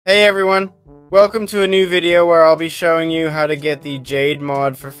Hey everyone, welcome to a new video where I'll be showing you how to get the Jade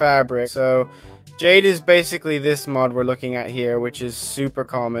mod for Fabric. So Jade is basically this mod we're looking at here, which is super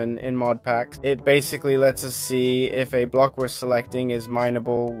common in mod packs. It basically lets us see if a block we're selecting is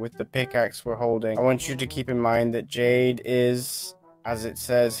mineable with the pickaxe we're holding. I want you to keep in mind that Jade is, as it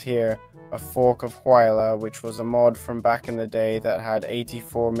says here, a fork of Hwyla, which was a mod from back in the day that had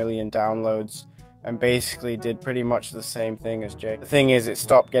 84 million downloads and basically did pretty much the same thing as Jade. The thing is, it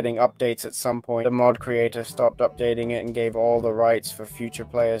stopped getting updates at some point. The mod creator stopped updating it and gave all the rights for future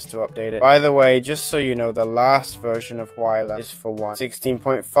players to update it. By the way, just so you know, the last version of Hwyla is for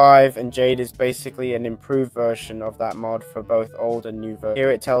 1.16.5, and Jade is basically an improved version of that mod for both old and new versions.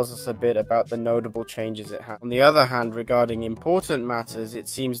 Here it tells us a bit about the notable changes it had. On the other hand, regarding important matters, it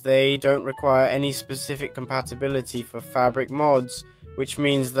seems they don't require any specific compatibility for Fabric mods, which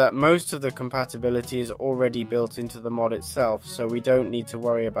means that most of the compatibility is already built into the mod itself, so we don't need to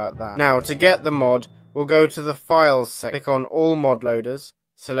worry about that. Now, to get the mod, we'll go to the Files section, click on All Mod Loaders,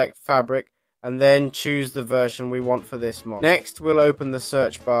 select Fabric, and then choose the version we want for this mod. Next, we'll open the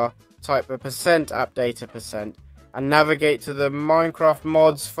search bar, type a %appdata%, and navigate to the Minecraft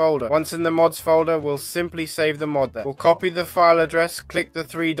mods folder. Once in the mods folder, we'll simply save the mod there. We'll copy the file address, click the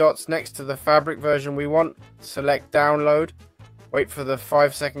 3 dots next to the Fabric version we want, select Download, wait for the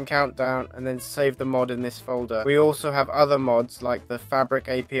 5-second countdown, and then save the mod in this folder. We also have other mods like the Fabric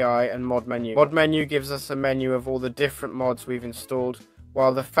API and Mod Menu. Mod Menu gives us a menu of all the different mods we've installed,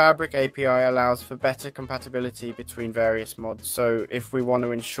 while the Fabric API allows for better compatibility between various mods. So if we want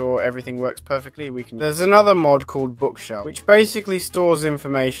to ensure everything works perfectly, we can. There's another mod called Bookshelf, which basically stores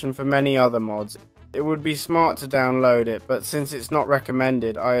information for many other mods. It would be smart to download it, but since it's not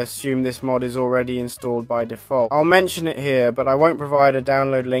recommended, I assume this mod is already installed by default. I'll mention it here, but I won't provide a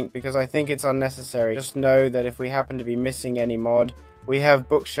download link because I think it's unnecessary. Just know that if we happen to be missing any mod, we have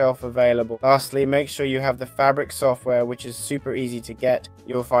Bookshelf available. Lastly, make sure you have the Fabric software, which is super easy to get.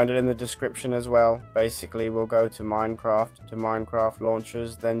 You'll find it in the description as well. Basically, we'll go to Minecraft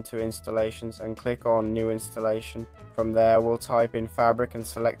Launchers, then to Installations, and click on New Installation. From there, we'll type in Fabric and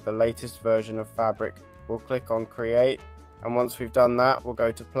select the latest version of Fabric. We'll click on Create, and once we've done that, we'll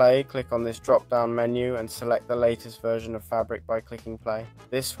go to Play, click on this drop-down menu, and select the latest version of Fabric by clicking Play.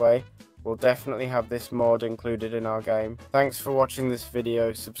 This way, we'll definitely have this mod included in our game. Thanks for watching this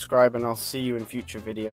video, subscribe, and I'll see you in future videos.